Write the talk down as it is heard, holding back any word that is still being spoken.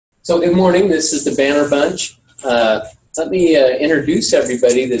So good morning. This is the Banner Bunch. Let me introduce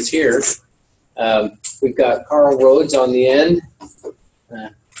everybody that's here. We've got Carl Rhodes on the end,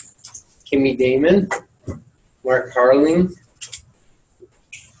 Kimmy Damon, Mark Harling,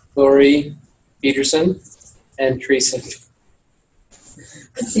 Lori Peterson, and Teresa.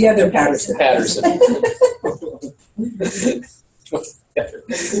 The other Patterson.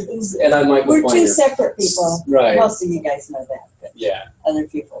 And I'm Michael We're Pointer. two separate people. Right. Most of you guys know that. But Yeah. other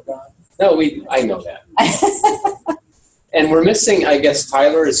people don't. No, I know that. And we're missing, I guess,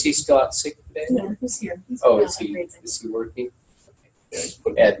 Tyler. Is he still out sick today? No, he's here. He's Is he working?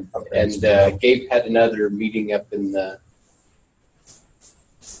 And Gabe had another meeting up in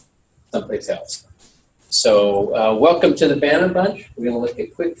someplace else. So welcome to the Banner Bunch. We're going to look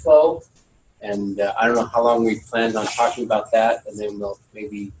at QuickFlow. And I don't know how long we planned on talking about that, and then we'll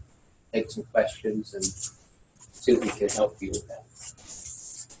maybe take some questions and see if we can help you with that.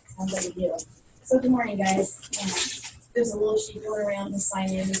 Sounds like a deal. So good morning, guys. There's a little sheet going around to sign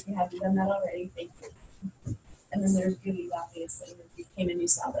in if you haven't done that already. Thank you. And then there's goodies, obviously, if you came and you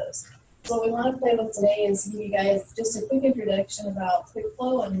saw those. So what we want to play with today is give you guys just a quick introduction about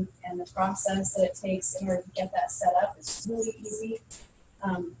QuickFlow and the process that it takes in order to get that set up. It's really easy.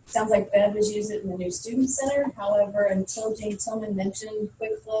 Sounds like Bev has used it in the new student center. However, until Jane Tillman mentioned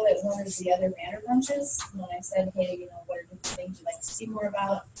QuickFlow at one of the other Banner Bunches, when I said, hey, what are different things you'd like to see more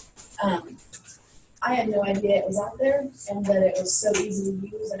about, I had no idea it was out there and that it was so easy to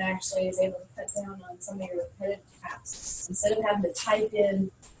use and actually is able to cut down on some of your repetitive tasks. Instead of having to type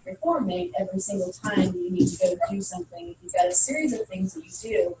in your form name every single time you need to go do something, if you've got a series of things that you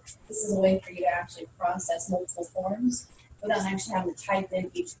do, this is a way for you to actually process multiple forms without actually having to type in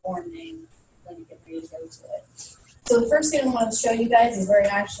each form name when you get ready to go to it. So the first thing I want to show you guys is where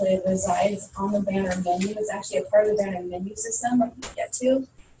it actually resides on the Banner menu. It's actually a part of the Banner menu system that you get to.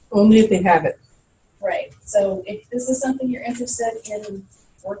 Only if they have it. Right. So if this is something you're interested in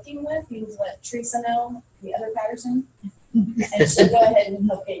working with, you can let Teresa know, the other Patterson, and she'll go ahead and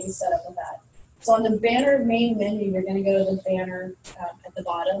help get you set up with that. So on the Banner main menu, you're going to go to the banner at the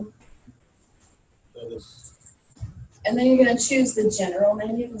bottom. And then you're going to choose the general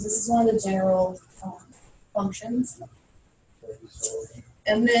menu because this is one of the general functions.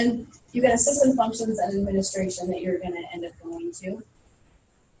 And then you've got a system functions and administration that you're going to end up going to.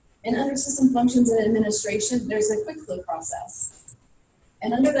 And under system functions and administration, there's a QuickFlow process.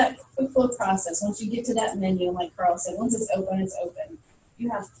 And under that QuickFlow process, once you get to that menu, like Carl said, once it's open, it's open. You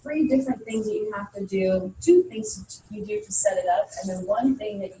have 3 different things that you have to do, 2 things you do to set it up, and then 1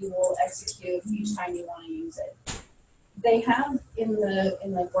 thing that you will execute each time you want to use it. They have in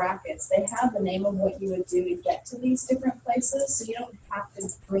the brackets, they have the name of what you would do to get to these different places, so you don't have to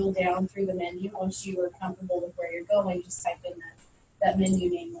drill down through the menu. Once you are comfortable with where you're going, just type in that menu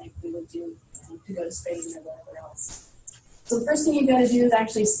name like we would do to go to Spain or whatever else. So the first thing you got to do is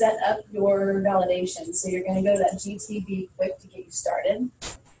actually set up your validation. So you're going to go to that GTB quick to get you started.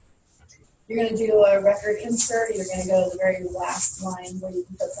 You're going to do a record insert. You're going to go to the very last line where you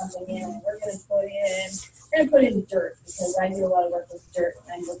can put something in. And we're going to put in dirt because I do a lot of work with dirt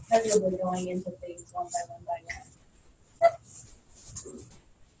and I'm repetitively going into things one by one.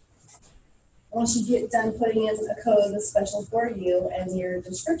 Once you get done putting in a code that's special for you and your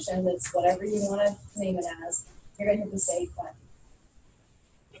description that's whatever you want to name it as, you're going to hit the save button.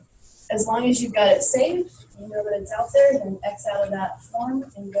 As long as you've got it saved, you know that it's out there, then X out of that form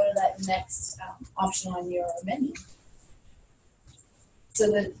and go to that next option on your menu. So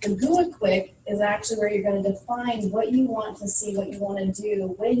the GUI quick is actually where you're going to define what you want to see, what you want to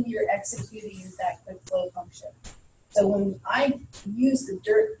do when you're executing that QuickFlow function. So when I use the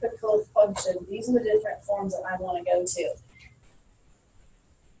dirt QuickFlow function, these are the different forms that I want to go to.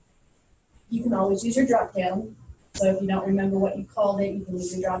 You can always use your drop down. So if you don't remember what you called it, you can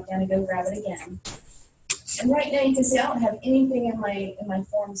use your drop down and go grab it again. And right now you can see I don't have anything in my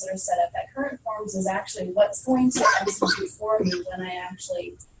forms that are set up. That current forms is actually what's going to execute for me when I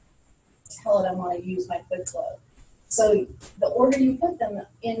actually tell it I want to use my QuickFlow. So the order you put them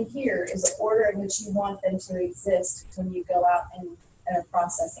in here is the order in which you want them to exist when you go out and are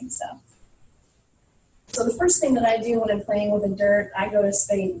processing stuff. So the first thing that I do when I'm playing with the dirt, I go to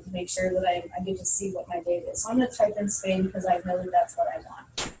Spain to make sure that I get to see what my data is. So I'm going to type in Spain because I know that that's what I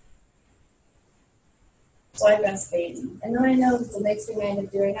want. So I've got Spain. And then I know that the next thing I end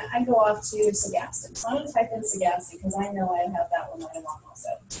up doing, I go off to Sagasta. So I'm going to type in Sagasta because I know I have that one that I want also.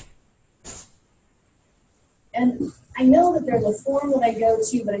 And I know that there's a form that I go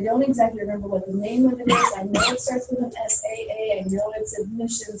to, but I don't exactly remember what the name of it is. I know it starts with an SAA. I know it's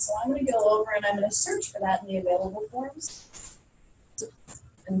admission. So I'm going to go over and I'm going to search for that in the available forms.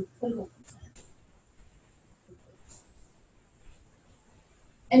 And approval consent.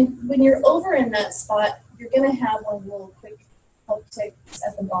 And when you're over in that spot, you're gonna have one little quick help text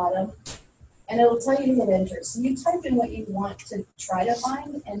at the bottom, and it'll tell you to hit enter. So you type in what you want to try to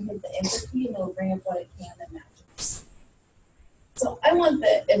find and hit the enter key, and it'll bring up what it can that matches. So I want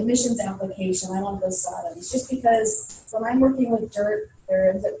the admissions application, I want those SOTMs, just because when I'm working with dirt, there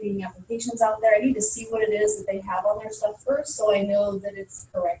ends up being applications out there. I need to see what it is that they have on their stuff first, so I know that it's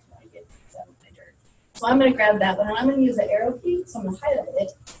correct when I get done with my dirt. So I'm going to grab that one, and I'm going to use the arrow key, so I'm going to highlight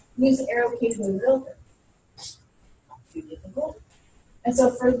it, use the arrow key to move it over. Not too difficult. And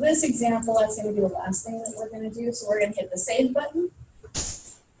so for this example, that's going to be the last thing that we're going to do. So we're going to hit the save button,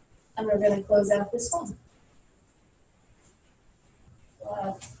 and we're going to close out this form.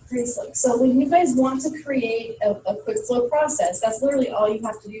 Pretty slick. So when you guys want to create a QuickFlow process, that's literally all you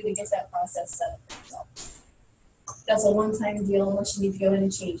have to do to get that process set up for yourself. That's a one-time deal unless you need to go in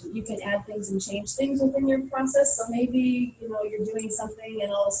and change it. You can add things and change things within your process. So maybe you're doing something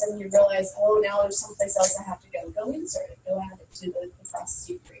and all of a sudden you realize, oh, now there's someplace else I have to go. Go insert it. Go add it to the process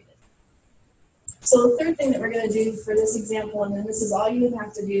you created. So the third thing that we're going to do for this example, and then this is all you would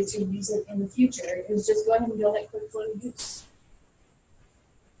have to do to use it in the future, is just go ahead and build that QuickFlow use.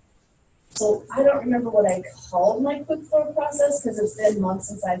 So I don't remember what I called my QuickFlow process because it's been months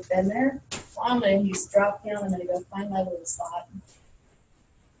since I've been there. So I'm going to use drop down. I'm going to go find my little spot.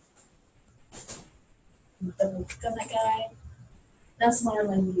 Double click on that guy. That's what I'm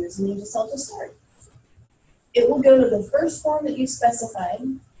going to use. And you just tell it to start. It will go to the first form that you specified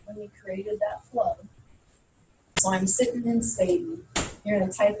when you created that flow. So I'm sitting in Spaden. You're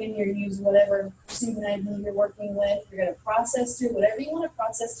going to type in your use whatever student ID you're working with. You're going to process through whatever you want to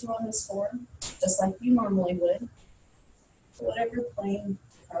process through on this form, just like you normally would. So whatever plane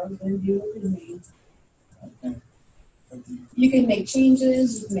Carl's going to do with his name. You can make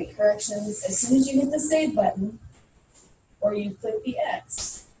changes, you can make corrections. As soon as you hit the save button, or you click the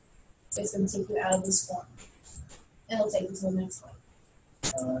X, it's going to take you out of this form. And it'll take you to the next one.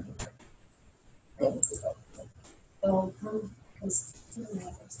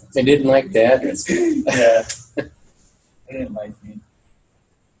 They didn't like the address. Yeah. They didn't like me.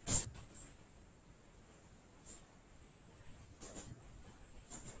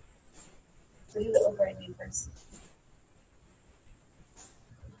 So do the overriding first.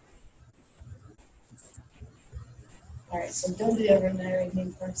 All right, so don't do the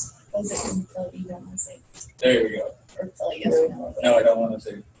overriding first. Close it until you don't want to say. There we go. Or tell yes or no. No, I don't want to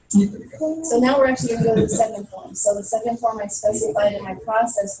say. There we go. So now we're actually going to go to the second form. So the second form I specified in my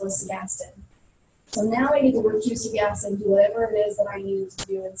process was Sagaston. So now I need to work through Sagaston, do whatever it is that I need to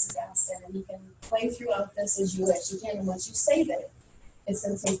do in Sagaston, and you can play throughout this as you wish. You can, and once you save it, it's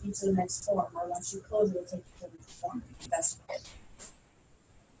going to take you to the next form, or once you close it, it'll take you to the next form. That's it.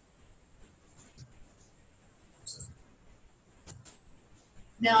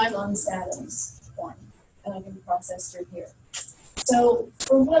 Now I'm on Saddam's form, and I can process through here. So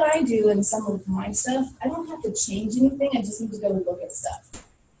for what I do in some of my stuff, I don't have to change anything. I just need to go look at stuff.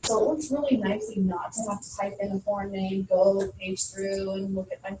 So it works really nicely not to have to type in a form name, go page through and look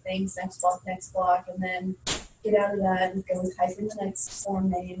at my things, next block, and then get out of that and go and type in the next form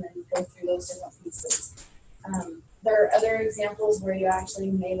name and go through those different pieces. There are other examples where you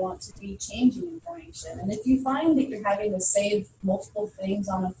actually may want to be changing information. And if you find that you're having to save multiple things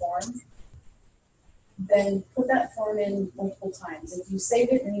on a form, then put that form in multiple times. If you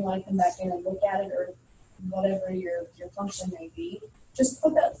save it and you want to come back in and look at it, or whatever your function may be, just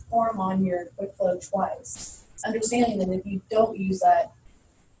put that form on your QuickFlow twice. Understanding that if you don't use that,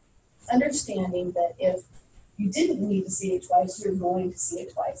 understanding that if you didn't need to see it twice, you're going to see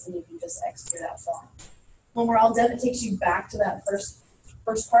it twice, and you can just X through that form. When we're all done, it takes you back to that first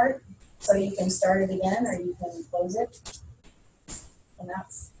part, so you can start it again or you can close it. And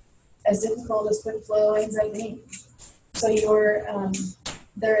that's as difficult as QuickFlow ends up being. So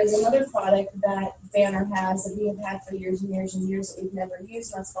there is another product that Banner has that we have had for years and years and years that we've never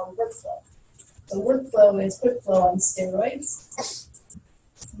used, and that's called Workflow. So Workflow is QuickFlow on steroids.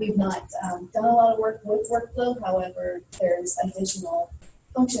 We've not done a lot of work with Workflow, however, there's additional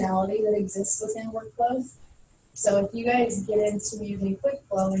functionality that exists within Workflow. So if you guys get into using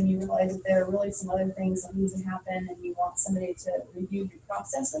QuickFlow and you realize that there are really some other things that need to happen and you want somebody to review your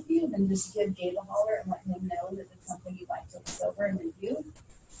process with you, then just give Gabe a holler and let him know that it's something you'd like to look over and review.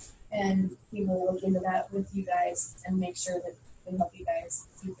 And he will look into that with you guys and make sure that we help you guys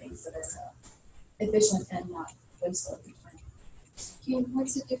do things that are efficient and not wasteful of your time. Kim,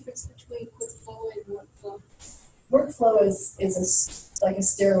 what's the difference between QuickFlow and Workflow? Workflow is like a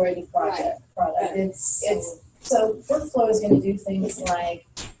steroid product. Right. It's so Workflow is going to do things like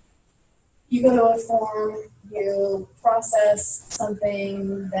you go to a form, you process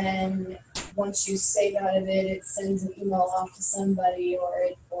something, then once you save out of it, it sends an email off to somebody, or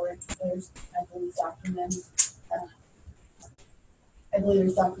there's, I believe,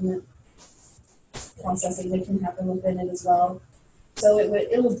 document processing that can happen within it as well. So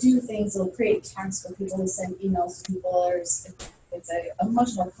it'll do things, it'll create tasks for people to send emails to people. It's a much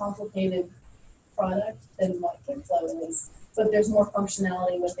more complicated product than what QuickFlow is, but there's more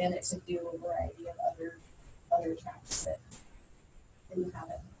functionality within it to do a variety of other tasks that you have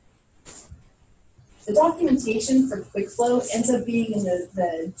it. The documentation for QuickFlow ends up being in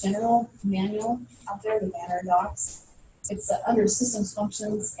the general manual out there, the banner docs. It's under systems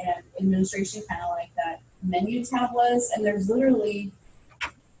functions and administration, kind of like that menu tab was, and there's literally,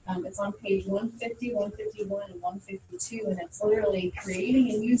 it's on page 150, 151, and 152, and it's literally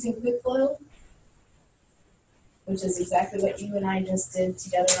creating and using QuickFlow, which is exactly what you and I just did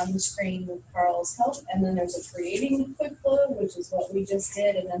together on the screen with Carl's help, and then there's a creating QuickFlow, which is what we just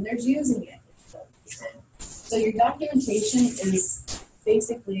did, and then there's using it. So your documentation is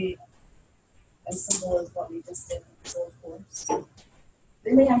basically as simple as what we just did in the whole course. Does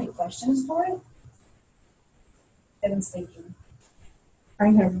anybody have any questions for it? Kevin's thinking. I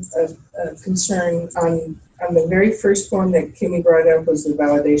have a concern on the very first form that Kimmy brought up was the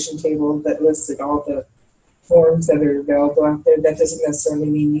validation table that listed all the forms that are available out there. That doesn't necessarily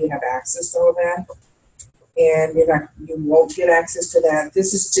mean you have access to all of that. And you won't get access to that.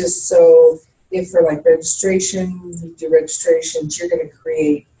 This is just so if for like registration, you do registrations, you're going to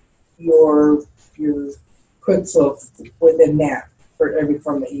create your QuickFlow within that for every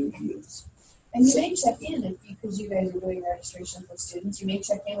form that you use. And you may check in because you guys are doing registration for students. You may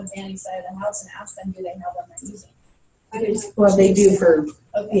check in with Danny's side of the house and ask them, do they have one they're using? Well, they do for,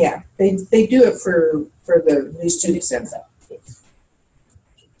 Okay. yeah, they do it for the new students and stuff.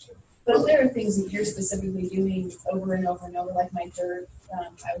 But if there are things that you're specifically doing over and over and over, like my dirt,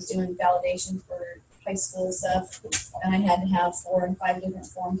 I was doing validation for high school stuff, and I had to have 4 and 5 different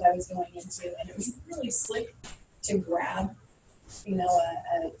forms I was going into, and it was really slick to grab, an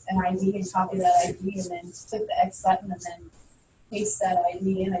ID and copy that ID, and then click the X button and then paste that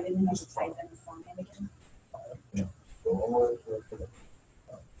ID in. I didn't have to type in the form in again.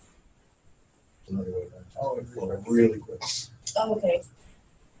 Really quick. Oh, okay.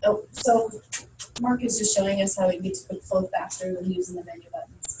 Oh, so Mark is just showing us how it gets QuickFlow faster than using the menu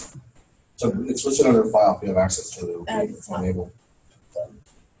buttons. So it's listed under file if you have access to At the top. enable.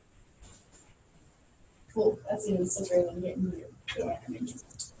 Cool. That's even simpler than getting your menus.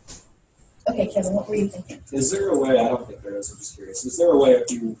 Okay, Kevin, what were you thinking? Is there a way, I don't think there is, I'm just curious, is there a way if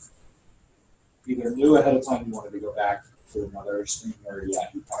you either knew ahead of time you wanted to go back to another screen or you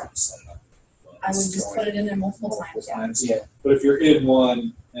probably just set it up? I would just put it in there multiple times. Yeah. Yeah. But if you're in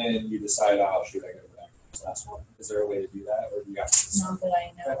one and you decide, oh shoot, I gotta go back to this last one, is there a way to do that or do you have to? Not that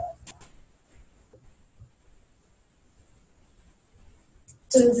I know of.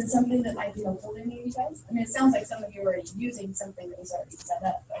 So is it something that might be helpful to any of you guys? I mean, it sounds like some of you are already using something that was already set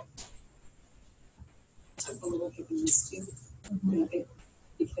up, but. Took a look at these too,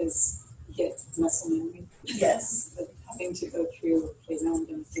 because you get muscle memory. Yes. But having to go through, okay, now I'm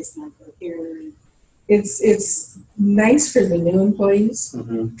going to this now go here. And, It's nice for the new employees.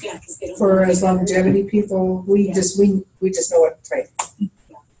 Mm-hmm. yeah, because they don't. For as longevity people, we just know what to type,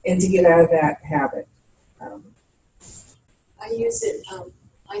 and to get out of that habit. I use it.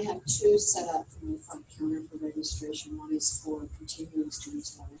 I have 2 set up for my front counter for registration. One is for continuing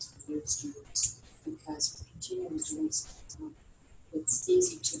students, one is for new students. Because for continuing students, it's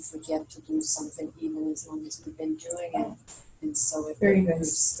easy to forget to do something even as long as we've been doing it. And so if Very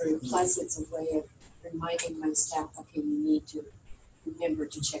nice. plus it's a way of reminding my staff, okay, you need to remember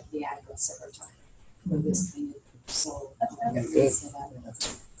to check the address every time. This kind of, so Good. set up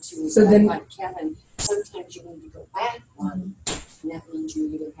So then- like Kevin, sometimes you need to go back one, and that means you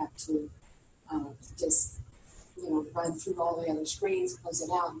either have to just run through all the other screens, close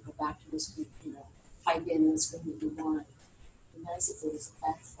it out, and go back to the screen, type in the screen that you want. And nice if it was a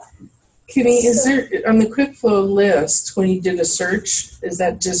back button. Kimmy, is there, on the QuickFlow list, when you did a search, is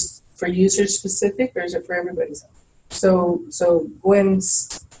that just for user specific or is it for everybody? So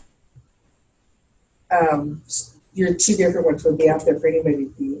Gwen's, your 2 different ones would be out there for anybody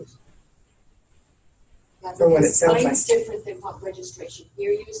to use. Yeah, From what it because sounds mine's different than what registration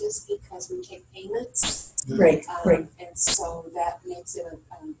here uses because we take payments. Right, right. And so that makes it a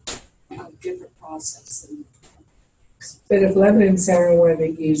different process. But if Lebanon Center wanted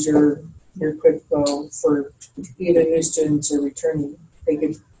to use your QuickFlow for either new students or returning, they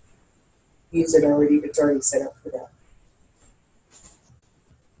could use it already. It's already set up for that.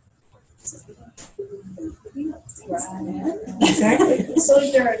 Exactly. So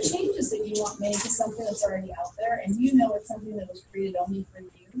if there are changes that you want made to something that's already out there, and you know it's something that was created only for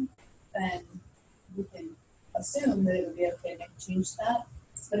you, then we can assume that it would be okay to make a change to that.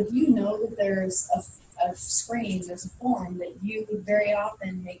 But if you know that there's a screen, there's a form that you very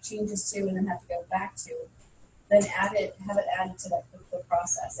often make changes to and then have to go back to, then have it added to that QuickFlow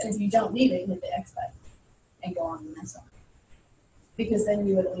process. And if you don't need it, hit the X button and go on to the next one. Because then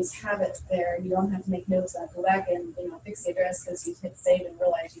you would at least have it there. You don't have to make notes on it. Go back and fix the address because you hit save and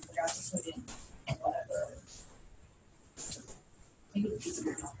realize you forgot to put in whatever. Make it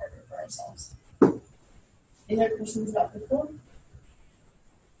easier, not harder for ourselves. Any other questions about QuickFlow?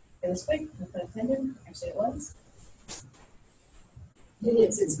 It was quick, no pun intended. Actually, it was. It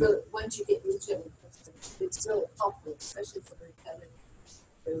is, it's really, once you get into it, it's really helpful, especially for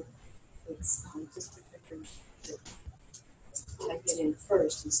repetitive. It's just a quicker to type it in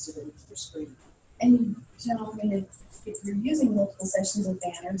first instead of your screen. And if you're using multiple sessions of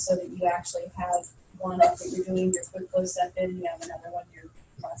Banner so that you actually have one up that you're doing your QuickFlow stuff in, you have another one you're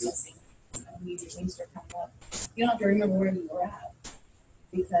processing, immediate things are coming up. You don't have to remember where you were at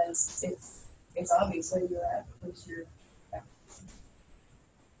because it's obvious where you're at because you're.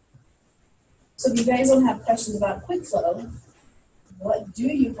 So if you guys don't have questions about QuickFlow, what do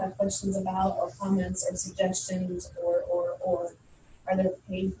you have questions about or comments or suggestions or are there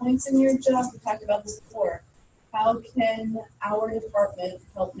pain points in your job? We talked about this before. How can our department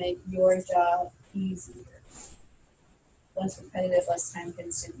help make your job easier? Less repetitive, less time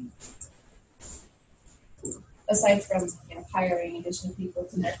consuming. Aside from hiring additional people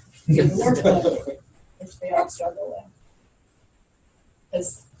to make the workload, which they all struggle with.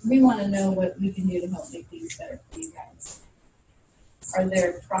 Because we want to know what we can do to help make things better for you guys. Are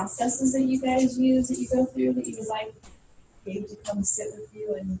there processes that you guys use that you go through that you would like Gabe to come sit with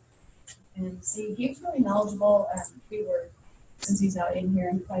you and see? Gabe's really knowledgeable. Since he's not in here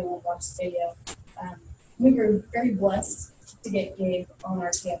and probably won't watch the video, we were very blessed to get Gabe on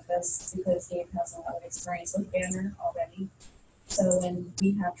our campus because Gabe has a lot of experience with Banner already. So when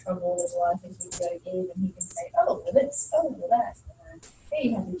we have trouble, there's a lot of things we can go to Gabe and he can say, oh, well this, oh, well that, or hey,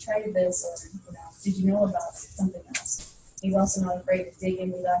 have you tried this, or did you know about something else? He's also not afraid to dig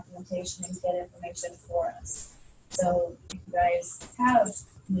into documentation and get information for us. So if you guys have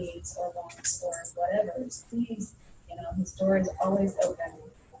needs or wants or whatever, please, his door is always open.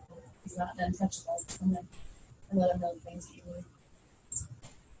 He's not untouchable. Come in and let him know the things that you need.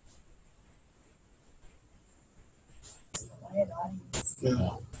 Quiet audience.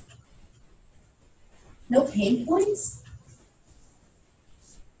 No. No pain points?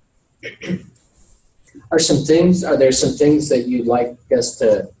 Are there some things that you'd like us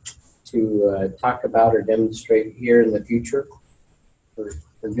to talk about or demonstrate here in the future? We're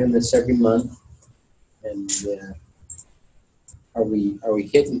doing this every month, and are we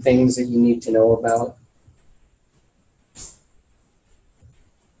hitting things that you need to know about?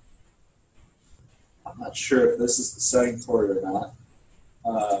 I'm not sure if this is the setting for it or not.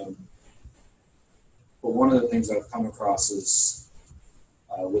 But one of the things I've come across is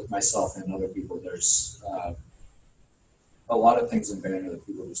with myself and other people, there's a lot of things in Banner that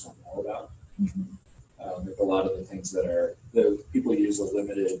people just don't know about. Mm-hmm. Like a lot of the things that people use a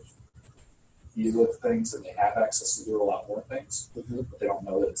limited view of things and they have access to do a lot more things, but they don't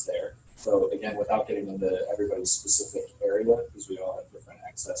know that it's there. So again, without getting into everybody's specific area, because we all have different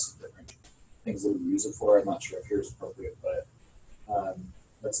access and different things that we use it for, I'm not sure if here's appropriate, but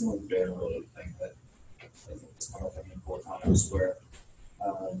that's the one Banner related thing that I think is kind of an important on is where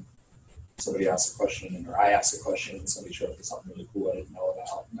somebody asks a question or I ask a question and somebody showed up with something really cool I didn't know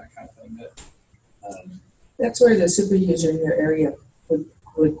about and that kind of thing. That's where the super user in your area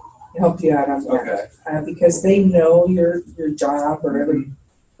would help you out on that. Because they know your job or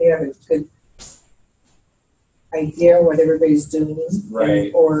they have a good idea what everybody's doing.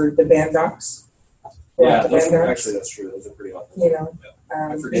 Right. Or the band docs. Yeah, actually that's true. Those are pretty helpful.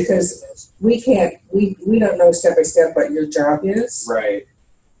 Because we don't know step by step what your job is. Right.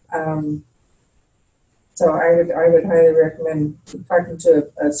 So I would highly recommend talking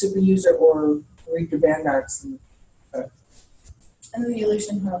to a super user or read your band docs. And then the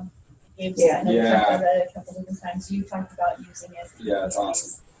Illusion Hub. Gabe's Yeah. talked about it a couple different times. You talked about using it. Yeah, it's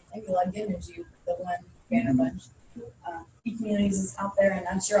awesome. I think you logged in as you, the one Banner bunch. eCommunities is out there, and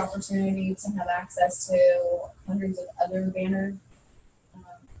that's your opportunity to have access to hundreds of other Banner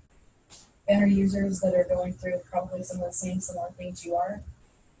users that are going through probably some of the same similar things you are.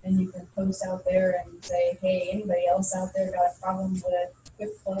 And you can post out there and say, hey, anybody else out there got a problem with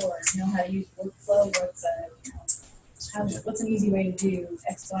QuickFlow or know how to use workflow? What's what's an easy way to do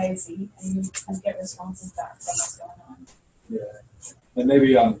X, Y, Z, and you kind of get responses back from what's going on. Yeah, and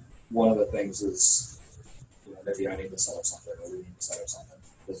maybe one of the things is, maybe I need to set up something, or we need to set up something,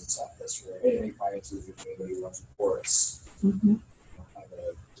 business office, or hey, any finances, if anybody runs reports, Mm-hmm. have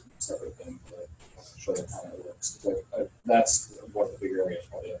a separate thing to show them how it works. But that's one of the bigger areas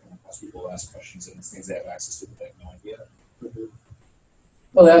probably. Most people ask questions and things they have access to, but they have no idea. Mhm.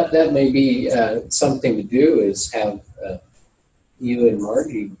 Well, that may be something to do is have you and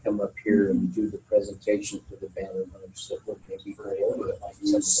Margie come up here and do the presentation for the banner bunch. That would maybe For great. able to like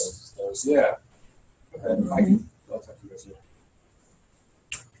use those, yeah. And I'll talk to you guys later.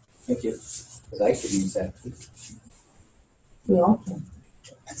 Thank you. Because I could use that too. Yeah.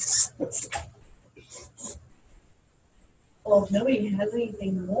 Well, if nobody has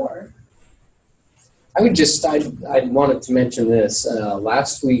anything more, I'd wanted to mention this.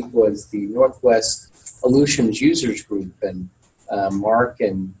 Last week was the Northwest Aleutians Users Group, and Mark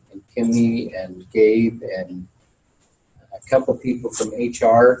and Kimmy and Gabe and a couple people from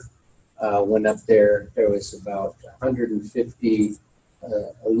HR went up there. There was about 150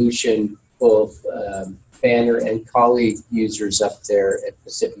 Aleutian, both banner and colleague users up there at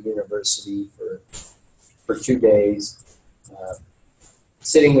Pacific University for 2 days.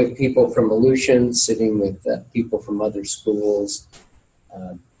 Sitting with people from Aleutian, sitting with people from other schools.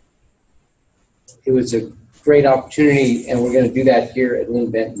 It was a great opportunity, and we're going to do that here at Lynn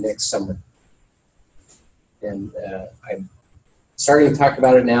Benton next summer. And I'm starting to talk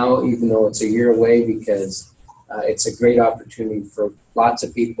about it now, even though it's a year away, because it's a great opportunity for lots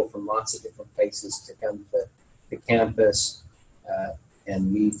of people from lots of different places to come to the campus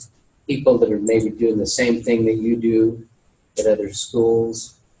and meet people that are maybe doing the same thing that you do at other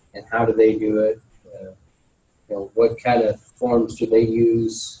schools, and how do they do it? What kind of forms do they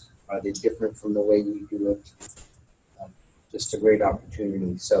use? Are they different from the way we do it? Just a great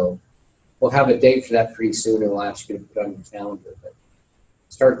opportunity. So we'll have a date for that pretty soon, and we'll ask you to put on your calendar. But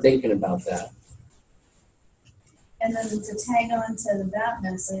start thinking about that. and then to tag on to that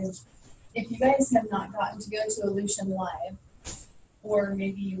message, if you guys have not gotten to go to Aleutian Live, or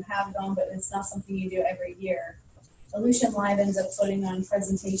maybe you have gone, but it's not something you do every year, Aleutian Live ends up putting on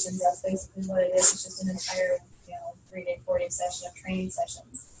presentations. That's basically what it is. It's just an entire, 3-day, 4-day session of training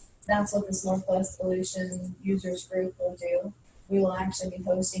sessions. That's what this Northwest Aleutian Users Group will do. We will actually be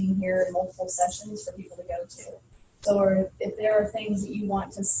hosting here multiple sessions for people to go to. So if there are things that you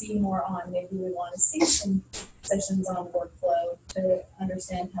want to see more on, maybe we want to see some sessions on workflow to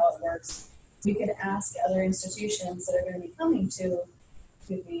understand how it works. We could ask other institutions that are going to be coming to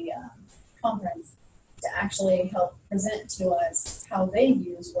the conference to actually help present to us how they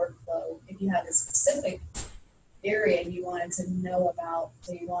use workflow. If you had a specific area you wanted to know about,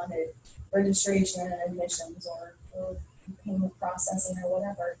 so you wanted registration and admissions or payment processing or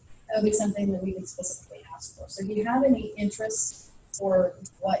whatever, that would be something that we could specifically ask for. So if you have any interest or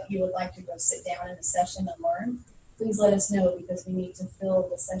what you would like to go sit down in a session and learn, please let us know, because we need to fill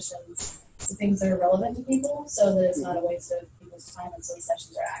the sessions to things that are relevant to people so that it's not a waste of people's time and so the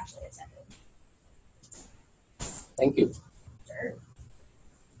sessions are actually attended. Thank you. Sure.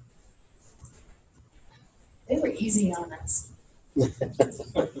 They were easy on us.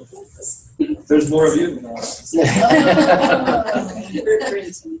 There's more of you than us.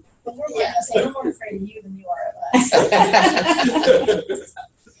 But we're I'm more afraid of you than you are of us.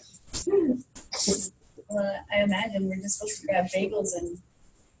 Well, I imagine we're just supposed to grab bagels and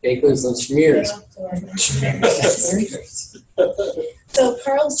Bagels and get schmears. off to our So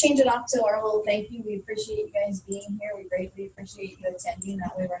Carl's changed it off to our little thank you. We appreciate you guys being here. We greatly appreciate you attending.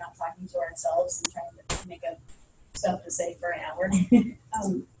 That way we're not talking to ourselves and trying to make up stuff to say for an hour.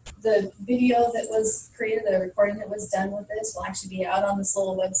 The video that was created, the recording that was done with this, will actually be out on this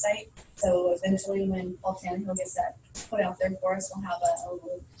little website. So eventually when Paul Tannehill gets that put out there for us, we'll have a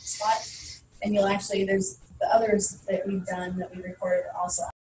little spot. And you'll actually, there's the others that we've done that we recorded also